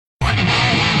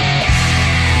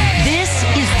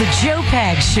The Joe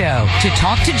Pags Show. To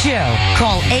talk to Joe,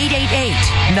 call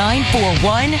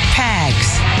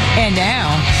 888-941-PAGS. And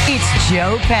now, it's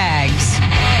Joe Pags.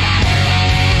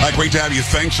 Hi, great to have you.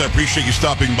 Thanks. I appreciate you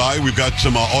stopping by. We've got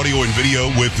some audio and video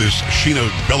with this Sheena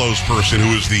Bellows person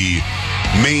who is the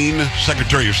Maine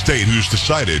Secretary of State, who's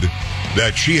decided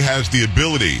that she has the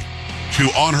ability to,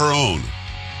 on her own,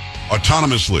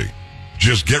 autonomously,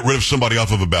 just get rid of somebody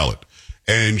off of a ballot.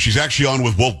 And she's actually on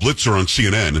with Wolf Blitzer on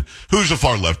CNN, who's a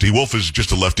far lefty. Wolf is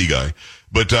just a lefty guy.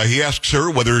 But he asks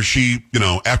her whether she,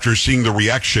 after seeing the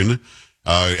reaction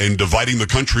and dividing the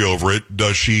country over it,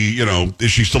 is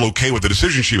she still okay with the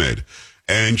decision she made?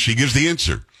 And she gives the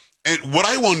answer. And what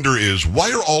I wonder is,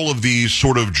 why are all of these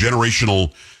sort of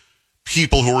generational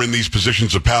people who are in these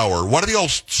positions of power, why do they all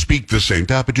speak the same?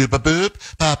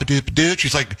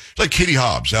 She's like Katie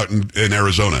Hobbs out in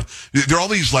Arizona. There are all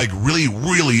these like really,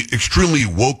 really extremely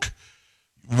woke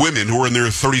women who are in their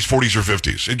 30s, 40s, or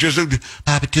 50s. It just,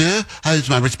 it's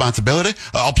my responsibility.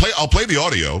 I'll play the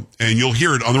audio, and you'll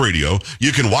hear it on the radio.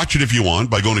 You can watch it if you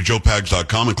want by going to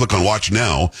joepags.com and click on Watch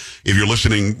Now if you're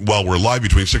listening while we're live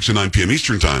between 6 and 9 p.m.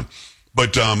 Eastern Time.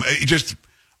 But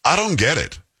I don't get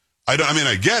it. I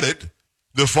get it.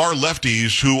 The far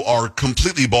lefties who are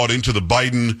completely bought into the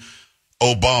Biden,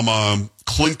 Obama,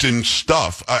 Clinton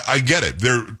stuff, I get it.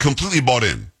 They're completely bought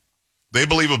in. They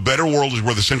believe a better world is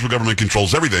where the central government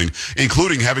controls everything,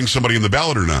 including having somebody in the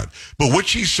ballot or not. But what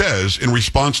she says in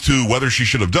response to whether she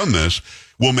should have done this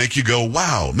will make you go,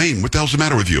 wow, Maine, what the hell's the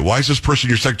matter with you? Why is this person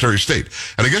your Secretary of State?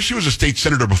 And I guess she was a state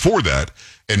senator before that,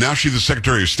 and now she's the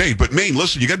Secretary of State. But Maine,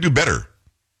 listen, you got to do better.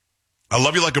 I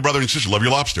love you like a brother and sister. Love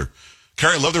your lobster.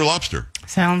 Carrie, I love their lobster.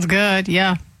 Sounds good.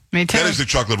 Yeah, me too. That is the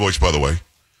chocolate voice, by the way.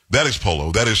 That is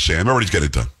Polo. That is Sam. Everybody's getting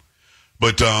it done.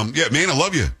 But, yeah, Maine, I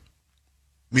love you.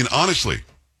 I mean, honestly,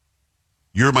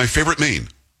 you're my favorite Maine.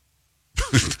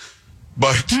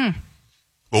 But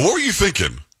what were you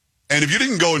thinking? And if you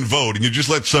didn't go and vote and you just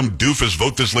let some doofus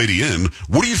vote this lady in,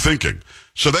 what are you thinking?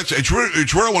 So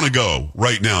it's where I want to go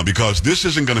right now, because this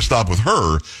isn't going to stop with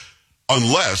her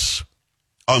unless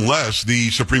the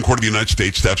Supreme Court of the United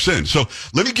States steps in. So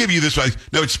let me give you this.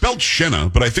 Now, it's spelled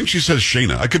Shenna, but I think she says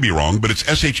Shana. I could be wrong, but it's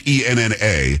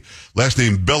Shenna. Last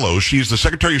name Bellows. She is the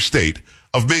Secretary of State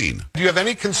of Maine. Do you have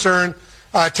any concern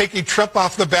taking Trump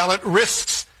off the ballot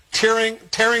risks tearing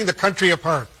the country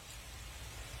apart?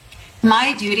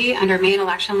 My duty under Maine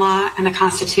election law and the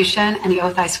Constitution and the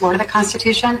oath I swore to the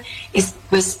Constitution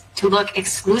was to look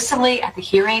exclusively at the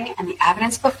hearing and the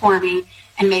evidence before me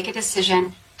and make a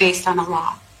decision based on the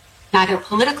law. Neither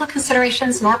political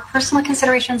considerations nor personal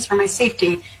considerations for my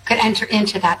safety could enter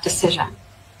into that decision.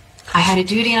 I had a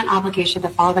duty and an obligation to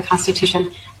follow the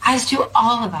Constitution, as do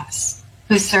all of us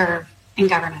who serve in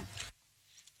government.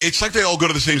 It's like they all go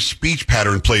to the same speech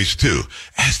pattern place, too.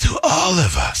 As do all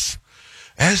of us.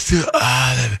 As do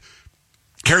all of...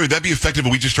 Carrie, would that be effective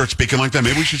if we just start speaking like that?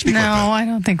 Maybe we should speak like that. No, I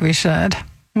don't think we should. I'm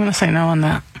going to say no on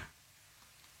that.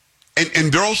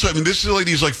 And they're also... this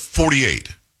lady's like 48.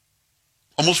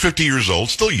 Almost 50 years old.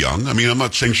 Still young. I mean, I'm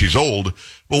not saying she's old.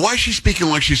 But why is she speaking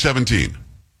like she's 17?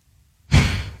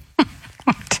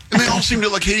 And they all seem to,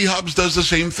 like Katie Hobbs does the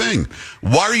same thing.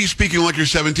 Why are you speaking like you're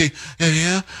 17?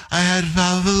 Yeah, I had to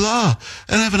follow the law.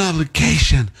 I have an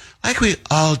obligation, like we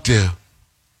all do.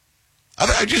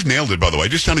 I just nailed it, by the way. I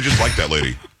just sounded just like that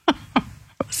lady. I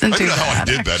don't know how I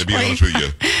did that, to be honest with you.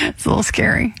 It's a little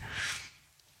scary.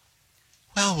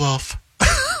 Well, Wolf.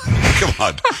 Come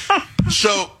on.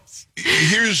 So,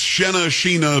 here's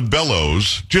Sheena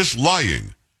Bellows just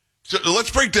lying. So, let's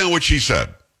break down what she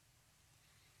said.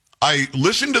 I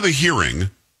listened to the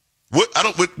hearing.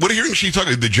 What hearing is she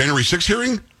talking? The January 6th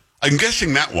hearing? I'm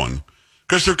guessing that one,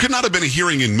 because there could not have been a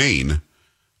hearing in Maine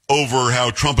over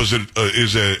how Trump is an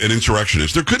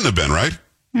insurrectionist. There couldn't have been, right?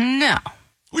 No.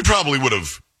 We probably would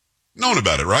have known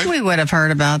about it, right? We would have heard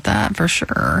about that for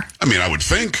sure. I mean, I would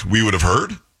think we would have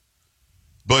heard.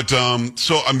 But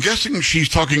so I'm guessing she's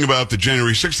talking about the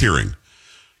January 6th hearing.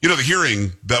 You know, the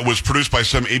hearing that was produced by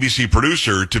some ABC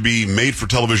producer to be made for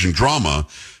television drama,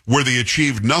 where they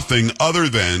achieved nothing other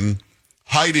than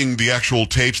hiding the actual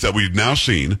tapes that we've now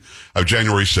seen of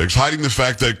January 6th, hiding the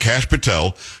fact that Kash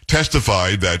Patel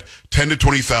testified that 10 to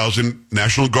 20,000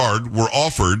 National Guard were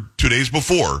offered 2 days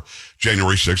before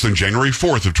January 6th and January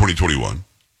 4th of 2021.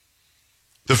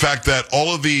 The fact that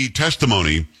all of the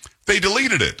testimony, they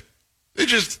deleted it.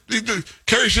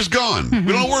 Carrie's just gone. Mm-hmm.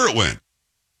 We don't know where it went.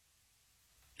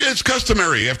 It's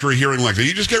customary after a hearing like that.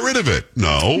 You just get rid of it.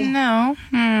 No.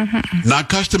 Mm-hmm. Not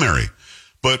customary.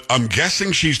 But I'm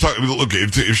guessing she's talking... Look,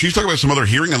 if she's talking about some other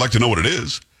hearing, I'd like to know what it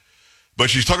is.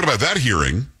 But she's talking about that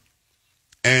hearing,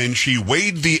 and she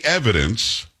weighed the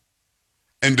evidence,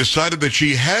 and decided that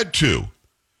she had to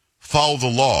follow the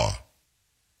law,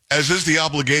 as is the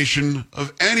obligation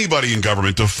of anybody in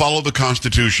government to follow the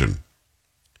Constitution.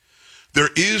 There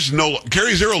is no...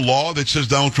 Carrie, is there a law that says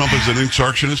Donald Trump is an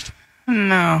insurrectionist?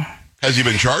 No. Has he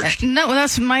been charged? No,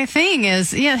 that's my thing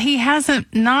is, he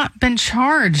hasn't not been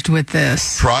charged with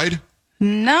this. Tried?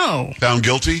 No. Found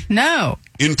guilty? No.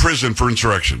 In prison for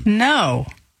insurrection? No.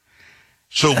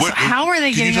 So what? How are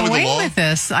they getting away with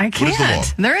this? I can't. What is the law?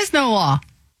 There is no law.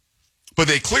 But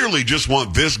they clearly just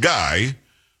want this guy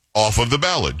off of the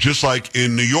ballot. Just like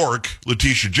in New York,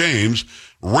 Letitia James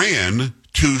ran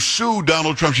to sue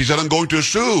Donald Trump. She said, I'm going to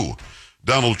sue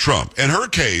Donald Trump. And her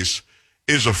case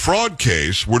is a fraud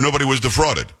case where nobody was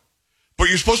defrauded. But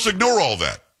you're supposed to ignore all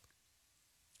that.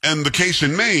 And the case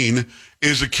in Maine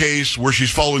is a case where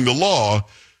she's following the law,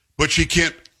 but she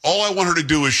can't. All I want her to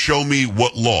do is show me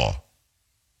what law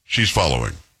she's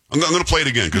following. I'm going to play it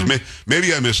again because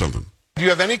maybe I missed something. Do you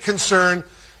have any concern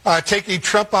taking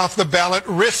Trump off the ballot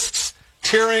risks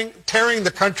tearing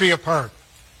the country apart?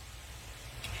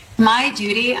 My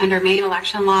duty under Maine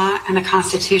election law and the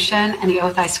Constitution and the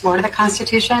oath I swore to the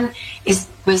Constitution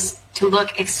was to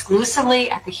look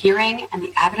exclusively at the hearing and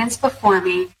the evidence before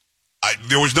me.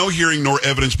 There was no hearing nor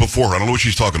evidence before her. I don't know what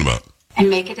she's talking about. And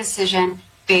make a decision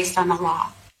based on the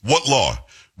law. What law?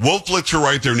 Wolf Blitzer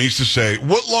right there needs to say,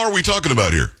 what law are we talking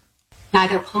about here?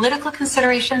 Neither political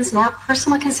considerations nor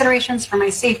personal considerations for my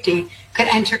safety could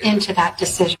enter into that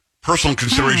decision. Personal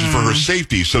considerations for her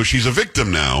safety. So she's a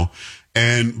victim now.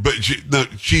 But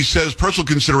she says personal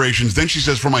considerations, then she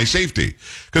says for my safety.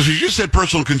 Because she just said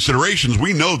personal considerations.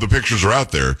 We know the pictures are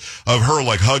out there of her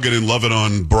like hugging and loving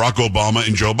on Barack Obama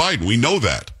and Joe Biden. We know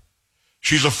that.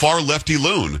 She's a far lefty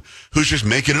loon who's just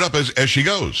making it up as she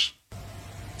goes.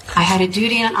 I had a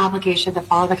duty and an obligation to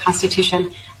follow the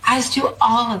Constitution, as do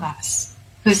all of us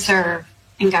who serve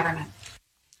in government.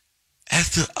 As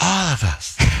do all of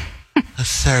us who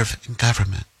serve in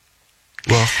government.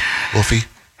 Wolfie.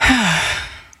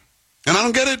 And I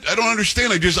don't get it. I don't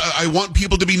understand. I want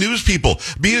people to be news people.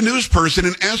 Be a news person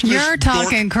and ask You're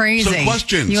talking crazy. Some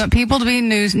questions. You want people to be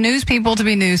news people to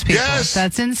be news people. Yes.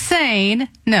 That's insane.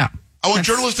 No. I want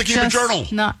journalists to keep a journal.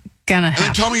 Not gonna happen.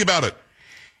 And then tell me about it.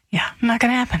 Yeah, not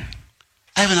gonna happen.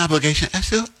 I have an obligation as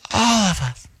to all of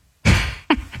us.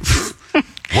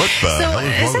 What the hell is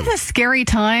wrong isn't with this scary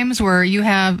times where you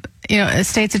have, a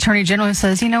state's attorney general who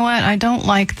says, you know what, I don't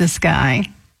like this guy.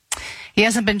 He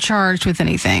hasn't been charged with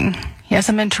anything. He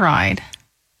hasn't been tried.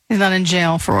 He's not in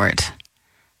jail for it.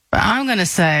 But I'm going to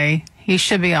say he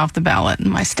should be off the ballot in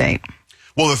my state.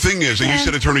 Well, the thing is, you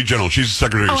said Attorney General. She's the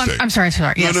Secretary of State. I'm sorry.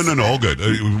 Yes. No. All good.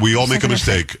 We all make a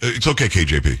mistake. It's okay,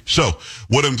 KJP. So,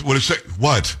 what?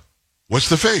 What's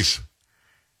the face?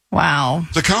 Wow.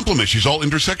 It's a compliment. She's all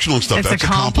intersectional and stuff. It's That's a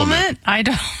compliment? I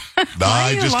don't.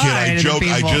 I just kid. I joke.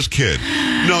 I just kid.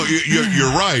 No,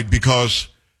 you're right, because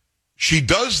she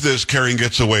does this, Carrie, and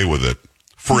gets away with it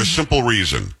for a simple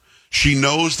reason. She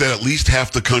knows that at least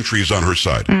half the country is on her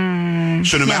side.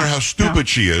 So no matter how stupid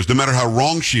she is, no matter how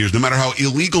wrong she is, no matter how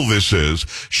illegal this is,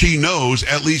 she knows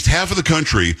at least half of the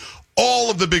country,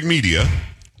 all of the big media,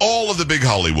 all of the big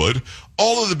Hollywood,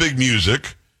 all of the big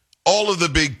music, all of the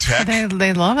big tech.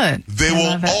 They love it. They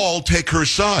will all take her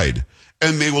side.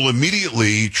 And they will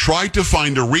immediately try to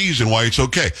find a reason why it's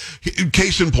okay.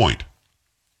 Case in point.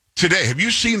 Today, have you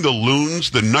seen the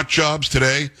loons, the nut jobs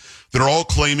today, that are all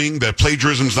claiming that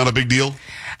plagiarism is not a big deal?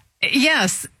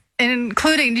 Yes.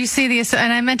 Including, do you see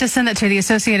and I meant to send that to the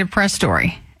Associated Press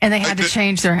story, and they had to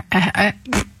change their, right.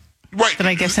 Did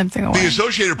I give something away? The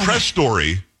Associated Press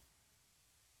story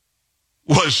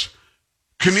was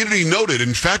community noted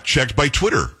and fact-checked by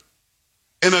Twitter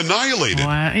and annihilated.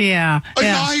 What? Yeah.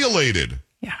 Annihilated.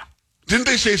 Yeah. Didn't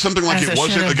they say something like it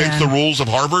wasn't against the rules of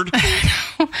Harvard?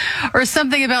 Or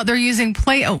something about they're using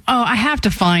I have to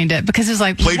find it, because it's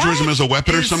like plagiarism as a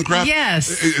weapon or some crap?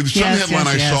 Yes. Some headline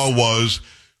I saw was,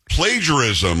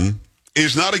 plagiarism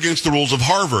is not against the rules of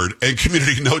Harvard, and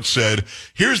Community Notes said,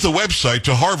 here's the website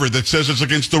to Harvard that says it's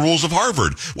against the rules of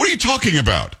Harvard. What are you talking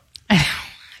about?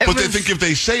 But they think if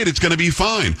they say it, it's going to be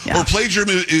fine. Yeah. Or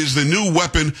plagiarism is the new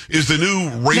weapon, is the new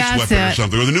race weapon or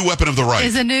something, or the new weapon of the right.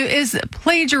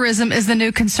 Plagiarism is the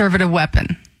new conservative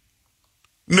weapon.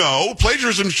 No,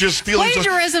 plagiarism's just feelings.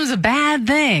 Plagiarism's a bad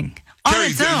thing.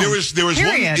 Carrie, there was one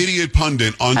idiot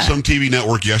pundit on some TV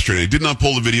network yesterday. I did not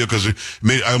pull the video because it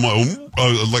made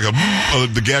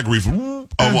the gag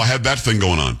reflex. I had that thing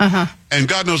going on. And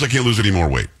God knows I can't lose any more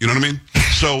weight. You know what I mean?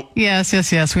 So yes,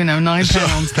 we know 9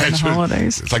 pounds during the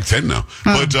holidays. It's like 10 now.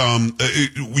 But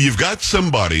you've got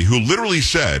somebody who literally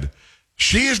said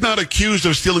she is not accused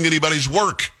of stealing anybody's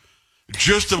work.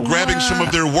 just of grabbing some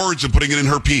of their words and putting it in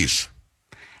her piece.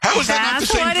 How is that not the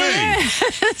same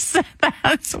thing?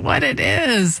 That's what it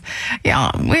is.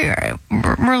 Yeah,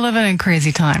 we're living in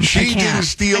crazy times. She didn't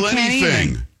steal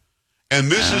anything.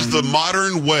 And this is the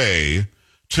modern way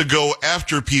to go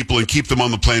after people and keep them on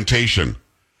the plantation.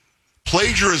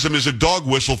 Plagiarism is a dog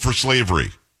whistle for slavery.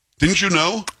 Didn't you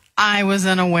know? I was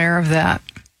unaware of that,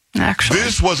 actually.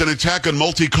 This was an attack on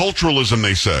multiculturalism,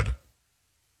 they said.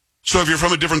 So if you're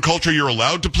from a different culture, you're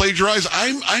allowed to plagiarize?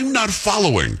 I'm not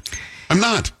following. I'm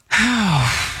not.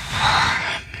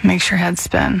 Makes your head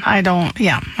spin. I don't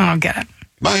get it.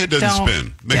 My head doesn't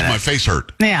spin. Makes my face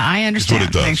hurt. Yeah, I understand.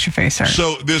 That's what it does. Makes your face hurt.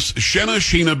 So this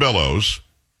Sheena Bellows,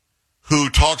 who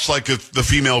talks like the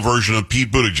female version of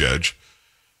Pete Buttigieg,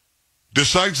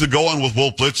 decides to go on with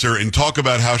Wolf Blitzer and talk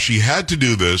about how she had to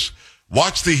do this,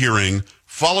 watch the hearing,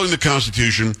 following the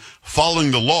Constitution,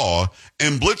 following the law,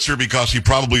 and Blitzer, because he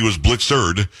probably was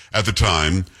blitzered at the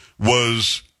time,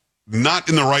 was not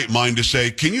in the right mind to say,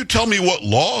 can you tell me what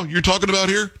law you're talking about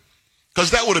here?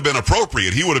 Because that would have been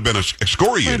appropriate. He would have been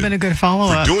excoriated. Would have been a good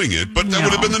follow-up for doing it, but that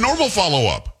would have been the normal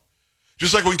follow-up.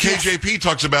 Just like when KJP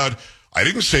talks about, I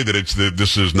didn't say that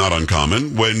this is not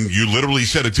uncommon, when you literally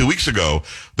said it 2 weeks ago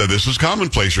that this is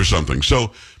commonplace or something.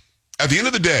 So at the end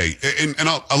of the day, and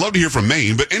I'd love to hear from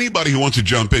Maine, but anybody who wants to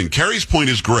jump in, Carrie's point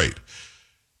is great.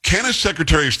 Can a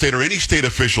Secretary of State or any state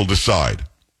official decide,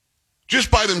 just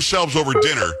by themselves over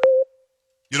dinner,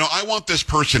 I want this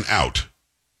person out.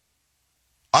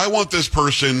 I want this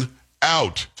person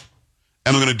out.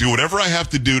 And I'm going to do whatever I have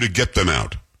to do to get them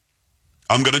out.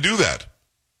 I'm going to do that.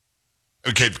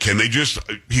 Okay, can they just,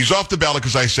 he's off the ballot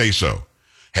because I say so.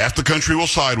 Half the country will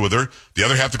side with her. The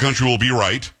other half the country will be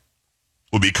right,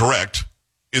 will be correct,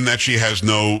 in that she has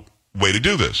no way to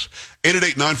do this.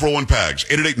 888-941-PAGS,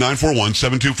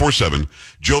 888-941-7247,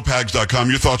 joepags.com.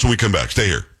 Your thoughts when we come back. Stay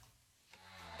here.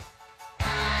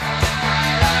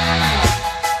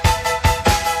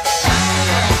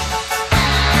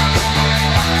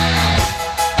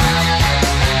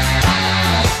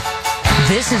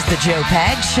 This is the Joe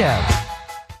Pags Show.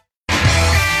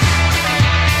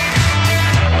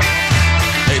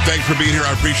 Hey, thanks for being here.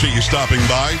 I appreciate you stopping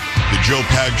by. The Joe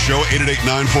Pags Show,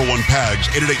 888-941-PAGS,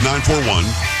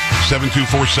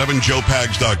 888-941-7247,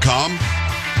 joepags.com.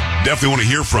 Definitely want to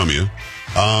hear from you.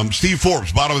 Steve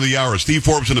Forbes, bottom of the hour. Steve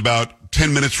Forbes in about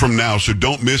 10 minutes from now, so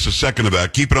don't miss a second of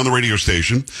that. Keep it on the radio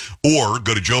station, or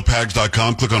go to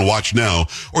joepags.com, click on Watch Now,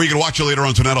 or you can watch it later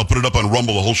on tonight. I'll put it up on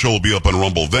Rumble. The whole show will be up on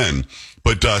Rumble then.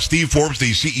 But Steve Forbes,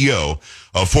 the CEO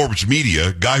of Forbes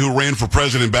Media, guy who ran for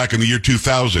president back in the year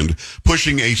 2000,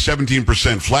 pushing a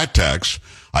 17% flat tax.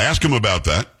 I asked him about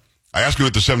that. I asked him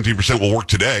if the 17% will work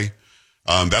today.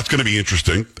 That's going to be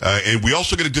interesting. And we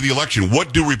also get into the election.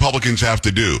 What do Republicans have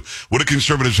to do? What do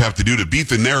conservatives have to do to beat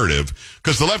the narrative?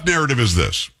 Because the left narrative is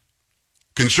this.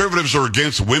 Conservatives are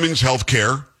against women's health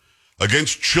care,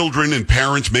 against children and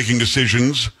parents making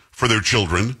decisions for their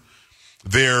children.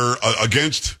 They're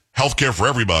against health care for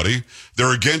everybody.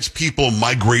 They're against people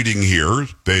migrating here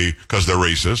because they're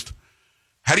racist.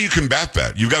 How do you combat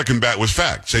that? You've got to combat with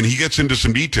facts. And he gets into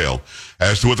some detail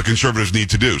as to what the conservatives need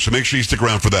to do. So make sure you stick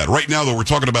around for that. Right now, though, we're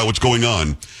talking about what's going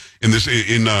on in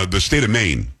the state of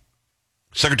Maine.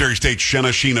 Secretary of State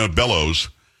Sheena Bellows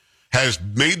has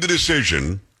made the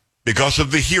decision, because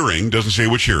of the hearing, doesn't say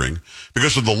which hearing,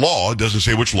 because of the law, doesn't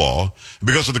say which law,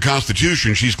 because of the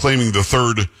Constitution, she's claiming the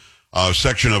third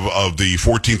section of the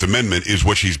 14th Amendment is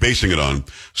what she's basing it on,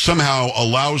 somehow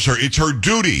allows her, it's her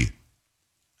duty,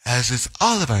 as it's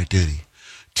all of our duty,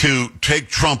 to take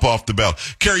Trump off the ballot.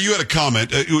 Carrie, you had a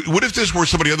comment. What if this were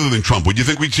somebody other than Trump? Would you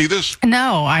think we'd see this?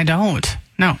 No, I don't.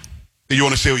 No. You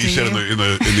want to say what you said in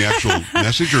the actual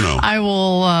message, or no? I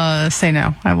will say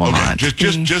no. I will not.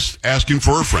 Just asking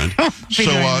for a friend. So,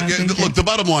 look, the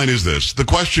bottom line is this. The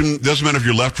question doesn't matter if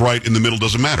you're left, right, in the middle,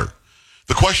 doesn't matter.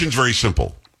 The question's very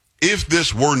simple. If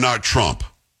this were not Trump,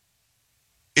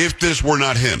 if this were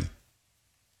not him,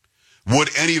 would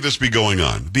any of this be going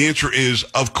on? The answer is,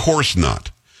 of course not.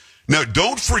 Now,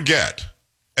 don't forget,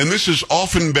 and this is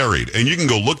often buried, and you can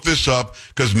go look this up,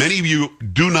 because many of you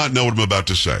do not know what I'm about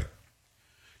to say.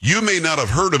 You may not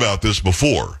have heard about this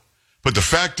before, but the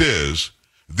fact is,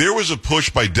 there was a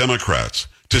push by Democrats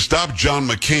to stop John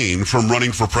McCain from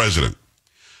running for president.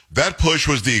 That push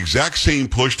was the exact same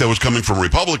push that was coming from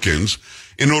Republicans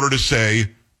in order to say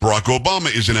Barack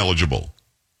Obama is ineligible.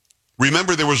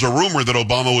 Remember, there was a rumor that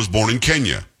Obama was born in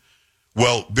Kenya.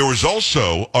 Well, there was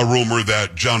also a rumor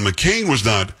that John McCain was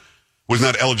not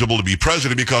eligible to be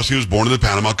president because he was born in the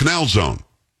Panama Canal Zone.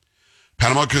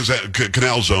 Panama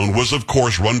Canal Zone was, of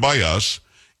course, run by us,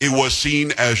 it was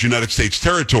seen as United States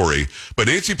territory, but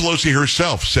Nancy Pelosi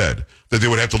herself said that they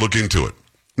would have to look into it.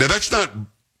 Now, that's not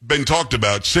been talked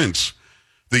about since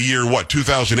the year,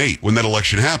 2008, when that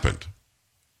election happened.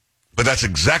 But that's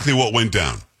exactly what went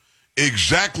down.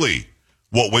 Exactly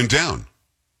what went down.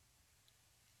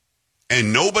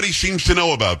 And nobody seems to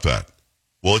know about that.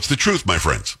 Well, it's the truth, my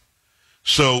friends.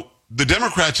 So the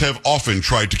Democrats have often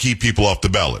tried to keep people off the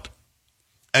ballot.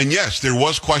 And yes, there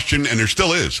was question, and there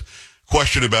still is,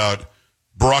 question about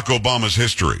Barack Obama's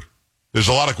history. There's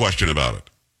a lot of question about it.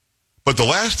 But the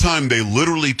last time they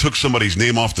literally took somebody's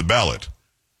name off the ballot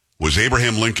was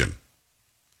Abraham Lincoln.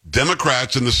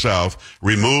 Democrats in the South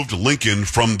removed Lincoln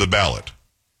from the ballot.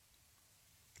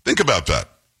 Think about that.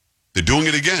 They're doing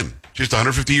it again, just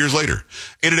 150 years later.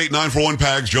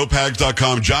 888-941-PAGS,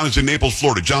 joepags.com. John is in Naples,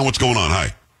 Florida. John, what's going on?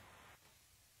 Hi.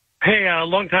 Hey,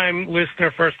 long-time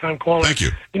listener, first-time caller. Thank you.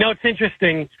 You know, it's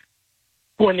interesting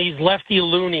when these lefty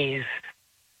loonies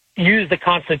use the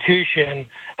Constitution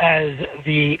as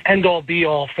the end-all,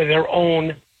 be-all for their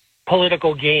own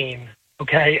political gain,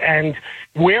 okay? And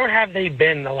where have they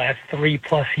been the last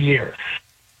 3+ years?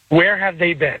 Where have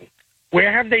they been?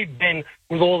 Where have they been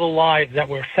with all the lives that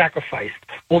were sacrificed?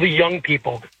 All the young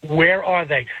people, where are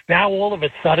they? Now, all of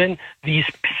a sudden, these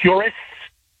purists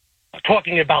are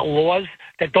talking about laws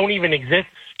that don't even exist.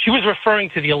 She was referring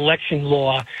to the election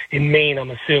law in Maine,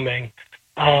 I'm assuming,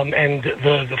 and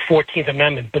the 14th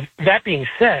Amendment. But that being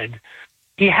said,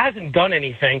 he hasn't done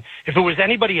anything. If it was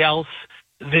anybody else,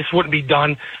 this wouldn't be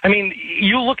done. I mean,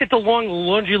 you look at the long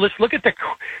laundry list. Look at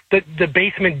the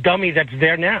basement dummy that's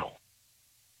there now.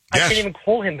 Yes. I can't even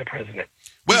call him the president.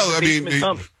 Well, I mean,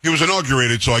 he was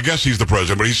inaugurated, so I guess he's the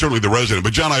president, but he's certainly the resident.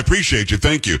 But, John, I appreciate you.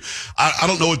 Thank you. I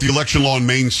don't know what the election law in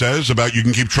Maine says about you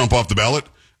can keep Trump off the ballot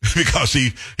because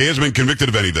he hasn't been convicted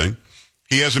of anything.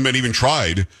 He hasn't been even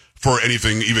tried for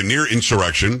anything even near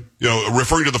insurrection. You know,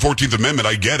 referring to the 14th Amendment,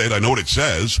 I get it. I know what it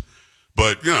says.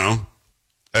 But, you know,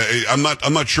 I'm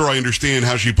not sure I understand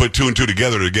how she put two and two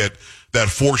together to get that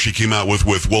force she came out with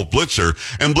Wolf Blitzer.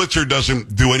 And Blitzer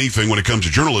doesn't do anything when it comes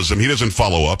to journalism. He doesn't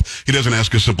follow up. He doesn't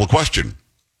ask a simple question,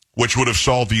 which would have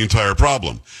solved the entire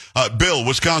problem. Bill,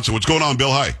 Wisconsin. What's going on,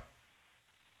 Bill? Hi.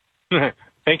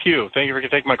 Thank you. Thank you for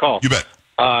taking my call. You bet.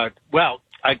 Well,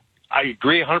 I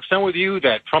agree 100% with you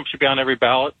that Trump should be on every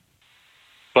ballot.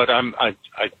 But I'm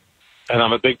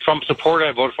a big Trump supporter.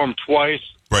 I voted for him twice.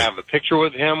 Right. I have a picture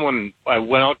with him when I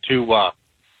went out to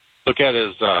look at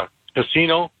his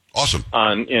casino. Awesome.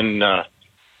 But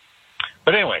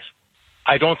anyways,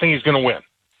 I don't think he's going to win.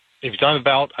 If he's on the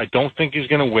ballot, I don't think he's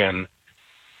going to win.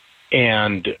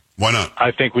 And why not?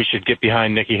 I think we should get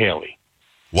behind Nikki Haley.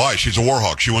 Why? She's a war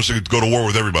hawk. She wants to go to war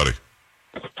with everybody.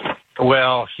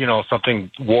 Well, you know,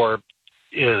 war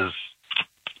is...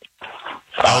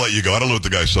 I'll let you go. I don't know what the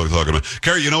guy's talking about.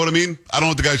 Carrie, you know what I mean? I don't know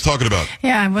what the guy's talking about.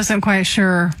 Yeah, I wasn't quite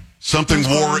sure. Something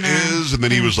war is, and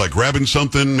then he was like grabbing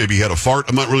something. Maybe he had a fart.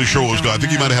 I'm not really sure what was going on. I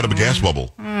think he might have had a gas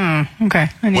bubble. Okay.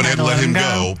 Went ahead and let him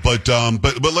go.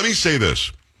 But let me say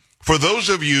this. For those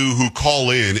of you who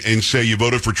call in and say you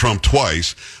voted for Trump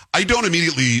twice, I don't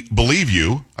immediately believe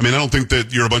you. I mean, I don't think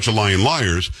that you're a bunch of lying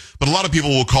liars. But a lot of people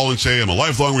will call and say, I'm a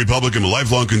lifelong Republican, I'm a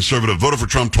lifelong conservative, voted for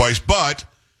Trump twice, but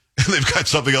and they've got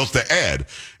something else to add.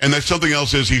 And that something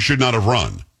else is he should not have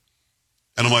run.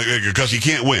 And I'm like, because he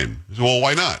can't win. So, well,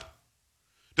 why not?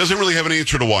 Doesn't really have an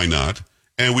answer to why not.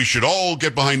 And we should all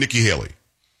get behind Nikki Haley.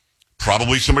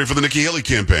 Probably somebody for the Nikki Haley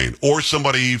campaign or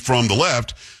somebody from the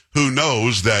left who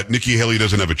knows that Nikki Haley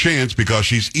doesn't have a chance because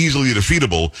she's easily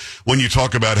defeatable when you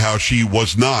talk about how she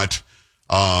was not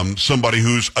somebody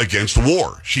who's against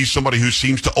war. She's somebody who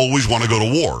seems to always want to go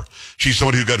to war. She's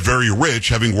somebody who got very rich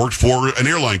having worked for an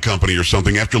airline company or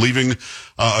something after leaving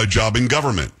a job in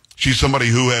government. She's somebody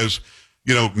who has,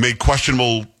 made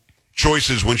questionable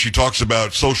choices when she talks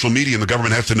about social media, and the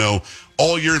government has to know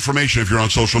all your information if you're on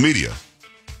social media.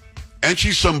 And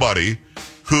she's somebody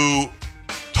who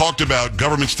talked about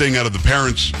government staying out of the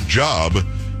parents' job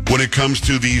when it comes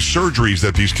to these surgeries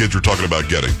that these kids are talking about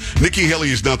getting. Nikki Haley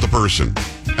is not the person.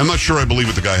 I'm not sure I believe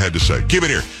what the guy had to say. Keep it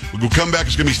here. We'll come back.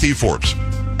 It's going to be Steve Forbes.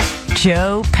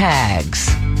 Joe Pags.